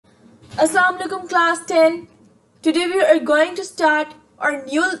Assalamu alaikum class 10. Today we are going to start our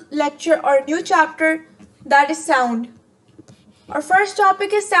new lecture or new chapter, that is sound. Our first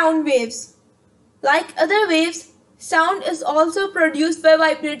topic is sound waves. Like other waves, sound is also produced by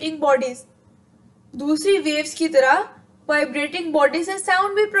vibrating bodies. दूसरी waves की तरह vibrating bodies से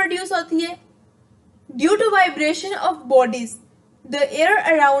sound भी produce होती है. Due to vibration of bodies, the air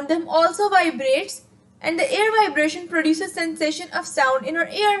around them also vibrates and the air vibration produces sensation of sound in our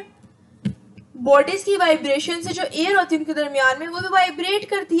ear. Bodies की vibration से जो एयर होती है उनके दरमियान में वो भी वाइब्रेट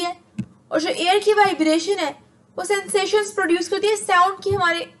करती है और जो एयर की वाइब्रेशन है वो सेंसेशंस प्रोड्यूस करती है साउंड की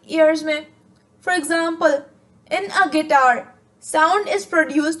हमारे ईयर्स में. For example, in a guitar sound is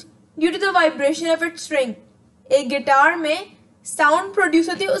produced due to the vibration of its string. एक गिटार में साउंड प्रोड्यूस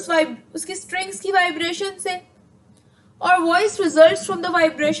होती है उसकी स्ट्रिंग्स की वाइब्रेशन से. और voice results from the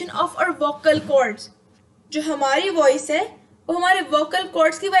vibration of our vocal cords. जो हमारी वॉइस है वो हमारे वोकल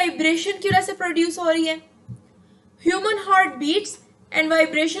कॉर्ड्स की वाइब्रेशन की वजह से प्रोड्यूस हो रही है. Human heart beats and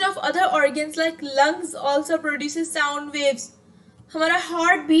vibration of other organs like lungs also produces sound waves. हमारा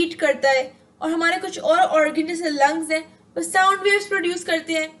हार्ट बीट करता है और हमारे कुछ और ऑर्गन जैसे लंग्स हैं वो साउंड वेव्स प्रोड्यूस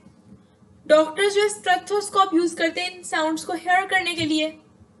करते हैं. डॉक्टर्स जो स्टेथोस्कोप यूज करते हैं इन साउंड्स को हेयर करने के लिए.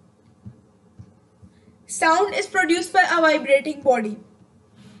 Sound is produced by a vibrating body.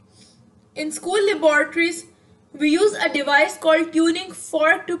 In school laboratories we use a device called tuning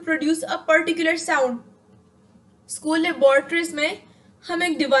fork to produce a particular sound. School laboratories में हम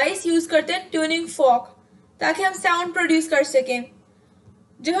एक डिवाइस यूज करते हैं ट्यूनिंग फॉर्क ताकि हम साउंड प्रोड्यूस कर सकें.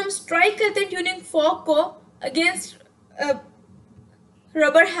 जब हम स्ट्राइक करते हैं ट्यूनिंग फॉर्क को अगेंस्ट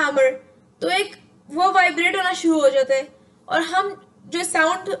रबर हैमर तो एक वो वाइब्रेट होना शुरू हो जाता है और हम जो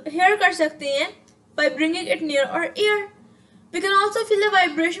साउंड हेयर कर सकते हैं by bringing it near our ear. We can also feel the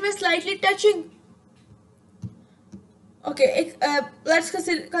vibration by slightly touching. Okay, let's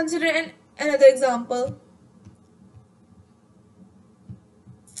consider another example.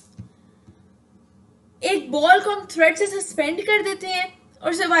 एक बॉल को हम थ्रेड से सस्पेंड कर देते हैं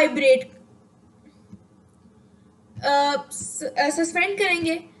और उसे वाइब्रेट सस्पेंड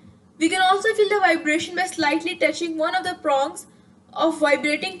करेंगे. We can also feel the vibration by slightly touching one of the prongs of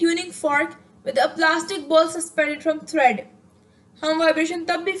vibrating tuning fork with a plastic ball suspended from thread. हम वाइब्रेशन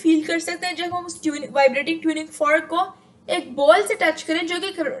तब भी फील कर सकते हैं जब हम उस वाइब्रेटिंग ट्यूनिंग फॉर्क को एक बॉल से टच करें जो कि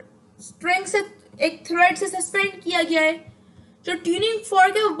स्ट्रिंग से एक थ्रेड से सस्पेंड किया गया है. जो ट्यूनिंग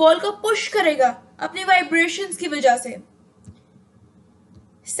फॉर्क है वो बॉल को पुश करेगा अपनी वाइब्रेशंस की वजह से.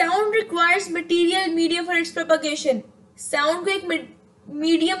 Sound requires material medium for its propagation. Sound को एक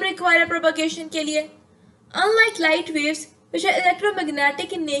मीडियम रिक्वायर है प्रोपगेशन के लिए. Unlike light waves which are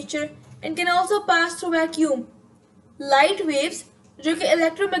electromagnetic in nature and can also pass through vacuum. Light waves जो कि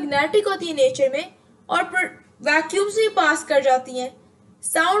इलेक्ट्रोमैग्नेटिक होती है नेचर में और वैक्यूम से पास कर जाती हैं.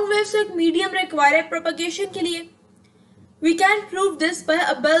 साउंड वेव्स एक मीडियम रिक्वायर है प्रोपगेशन के लिए. We can prove this by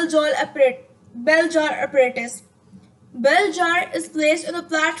a bell jar apparatus. Bell jar is placed on the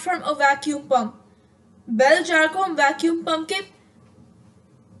platform of vacuum pump. Bell jar को हम वैक्यूम पंप के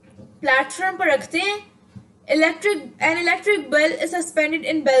प्लेटफॉर्म पर रखते हैं. An electric bell is suspended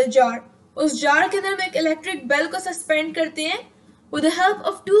in bell jar. उस jar के अंदर हम एक इलेक्ट्रिक बेल को सस्पेंड करते हैं with the help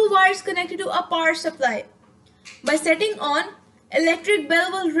of two wires connected to a power supply. By setting on, electric bell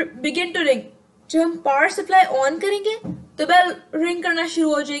will begin to ring. जब हम power supply on करेंगे तो bell ring करना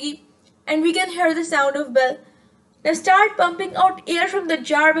शुरू हो जाएगी and we can hear the sound of bell. Now start pumping out air from the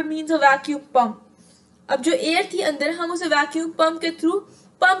jar by means of vacuum pump. अब जो air थी अंदर हम उसे vacuum pump के थ्रू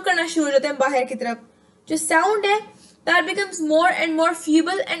पंप करना शुरू हो जाते हैं बाहर की तरफ. जो sound है that becomes more and more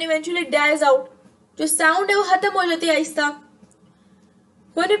feeble and eventually dies out. जो sound है वो खत्म हो जाती है आहिस्ता.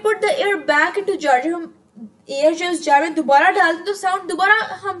 When we put the air back into jar, जब हम एयर जो उस जार में दोबारा डालते हैं तो साउंड दोबारा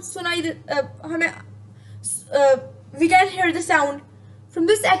हमें we can hear the sound. From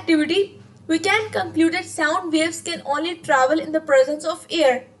this activity, we can conclude that sound waves can only travel in the presence of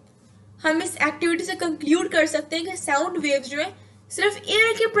air. हम इस एक्टिविटी से कंक्लूड कर सकते हैं कि साउंड वेव्स जो है सिर्फ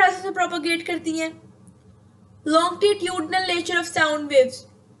एयर के प्रेजेंस में प्रोपगेट करती हैं. Longitudinal nature of sound waves.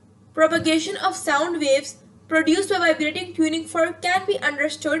 Propagation of sound waves produced by vibrating tuning fork can be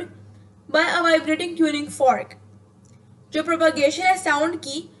understood by a vibrating tuning fork. जो प्रोपगेशन है साउंड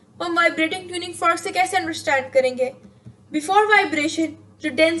की वो हम वाइब्रेटिंग ट्यूनिंग फॉर्क से कैसे अंडरस्टैंड करेंगे. बिफोर वाइब्रेशन जो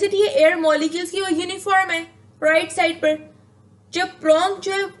डेंसिटी है एयर मॉलिक्यूल्स की वो यूनिफॉर्म है राइट साइड पर. जब प्रोंग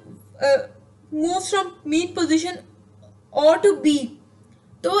जो है moves from mean position O to be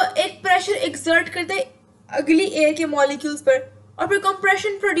तो एक प्रेशर एक्सर्ट करता है अगली एयर के मॉलिक्यूल्स पर और फिर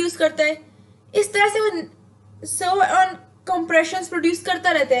कंप्रेशन प्रोड्यूस करता है. इस तरह से वो on compressions produce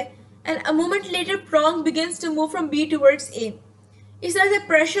करता रहता है and a moment later prong begins to move from B towards A. इस तरह से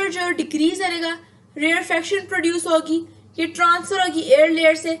प्रेशर जो है डिक्रीज करेगा, रेयरफेक्शन प्रोड्यूस होगी, ये ट्रांसफर होगी एयर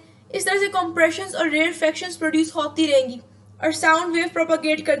लेयर से, इस तरह से कंप्रेशंस और रेयरफेक्शंस प्रोड्यूस होती रहेंगी और साउंड वेव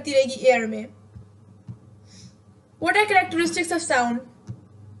प्रोपेगेट करती रहेगी एयर में। What are characteristics of sound?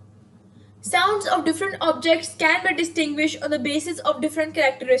 Sounds of different objects can be distinguished on the basis of different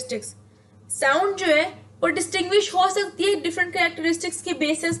characteristics. Sound जो है वो distinguish हो सकती है different characteristics के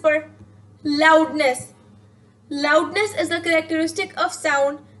basis पर। Loudness. Loudness is the characteristic of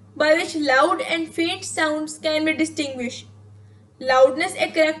sound by which loud and faint sounds can be distinguished. Loudness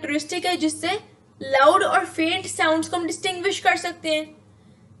एक characteristic है जिससे loud और faint sounds को हम distinguish कर सकते हैं।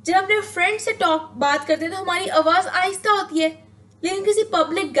 जब हम अपने फ्रेंड से बात करते हैं तो हमारी आवाज आहिस्ता होती है, लेकिन किसी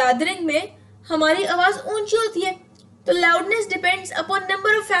पब्लिक गैदरिंग में हमारी आवाज ऊंची होती है। तो loudness depends upon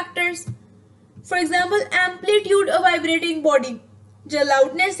number of factors. For example amplitude of vibrating body, जो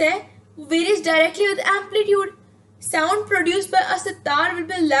लाउडनेस है वो varies directly with amplitude. Sound produced by a sitar will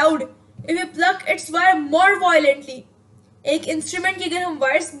be loud if we plug it's wire more violently. एक instrument की अगर हम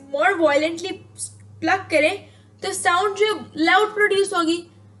wires मोर violently plug करें तो sound जो लाउड प्रोड्यूस होगी।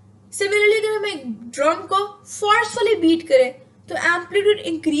 सिमिलरली अगर हम एक ड्रम को फोर्सफुली बीट करें तो एम्पलीट्यूड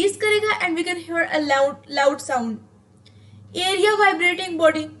इंक्रीज करेगा and we can hear a loud sound. Area vibrating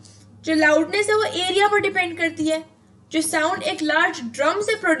body, जो लाउडनेस है वो एरिया पर डिपेंड करती है। जो साउंड एक लार्ज ड्रम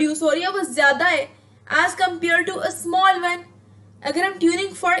से प्रोड्यूस हो रही है वो ज्यादा है as compare to a small one. अगर हम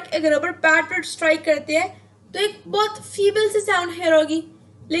ट्यूनिंग फॉर्क एक रबर पैड पर स्ट्राइक करते हैं तो एक बहुत फीबल से साउंड हेयर होगी,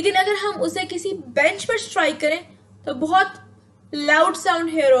 लेकिन अगर हम उसे किसी बेंच पर स्ट्राइक करें तो बहुत loud sound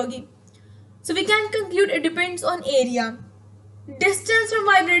here होगी। So we can conclude it depends on area. Distance from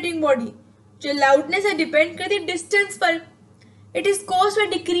vibrating body, जो loudness है depend करती है distance पर। It is caused by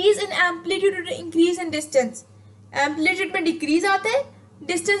decrease in amplitude to increase in distance. Amplitude में decrease आता है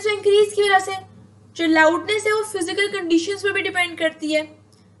distance में increase की वजह से। जो loudness है वो physical conditions पर भी depend करती है।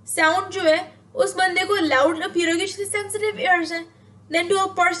 Sound जो है उस बंदे को loud appear होगी जिसके sensitive ears हैं, then to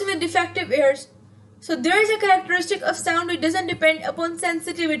a person with defective ears. So there is a characteristic of sound which doesn't depend upon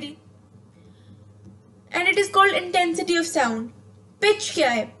sensitivity, and it is called intensity of sound. Pitch क्या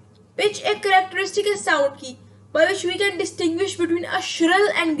है? Pitch एक characteristic है sound की by which we can distinguish between a shrill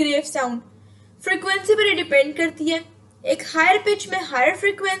and grave sound. Frequency पर depend करती है। एक higher pitch में higher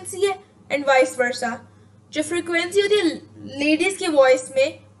frequency है and vice versa. जो frequency होती है ladies की voice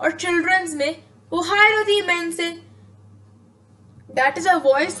में और children's में वो higher होती है men से। That is, a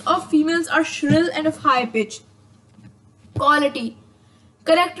voice of females are shrill and of high pitch. Quality.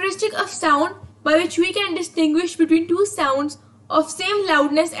 Characteristic of sound by which we can distinguish between two sounds of same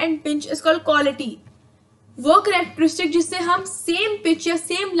loudness and pitch is called quality. वो characteristic जिससे हम same pitch या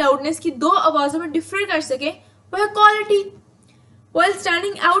same loudness की दो आवाजों में differ कर सके वो है quality. While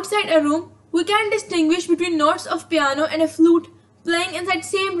standing outside a room, we can distinguish between notes of piano and a flute playing inside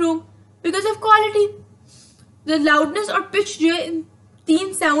same room because of quality. The loudness और pitch जो है इन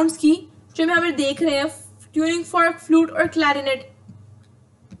तीन साउंड्स की जो हम यहाँ पर देख रहे हैं, ट्यूनिंग फॉर्क, फ्लूट और क्लैरिनेट,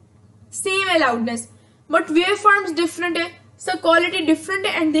 सेम है loudness, but wave forms different है, सो क्वालिटी डिफरेंट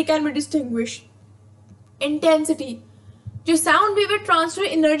है and they can be distinguished. Intensity, जो साउंड वेव है transfer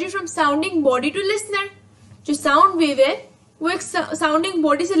energy from sounding body to listener. जो साउंड वेव है वो एक साउंडिंग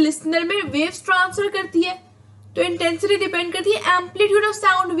बॉडी से लिसनर में वेव्स ट्रांसफर करती है। तो इंटेंसिटी डिपेंड करती है amplitude of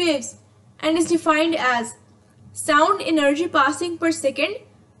sound waves and is defined as sound energy passing per second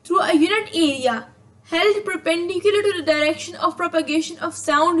through a unit area held perpendicular to the direction of propagation of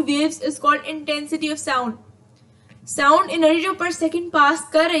sound waves is called intensity of sound. Sound energy जो per second pass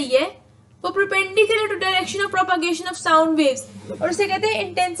कर रही है वो perpendicular to direction of propagation of sound waves और उसे कहते हैं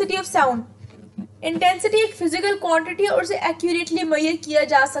intensity of sound. Intensity एक physical quantity है और उसे accurately measure किया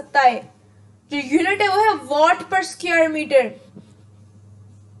जा सकता है। जो unit है वो है watt per square meter।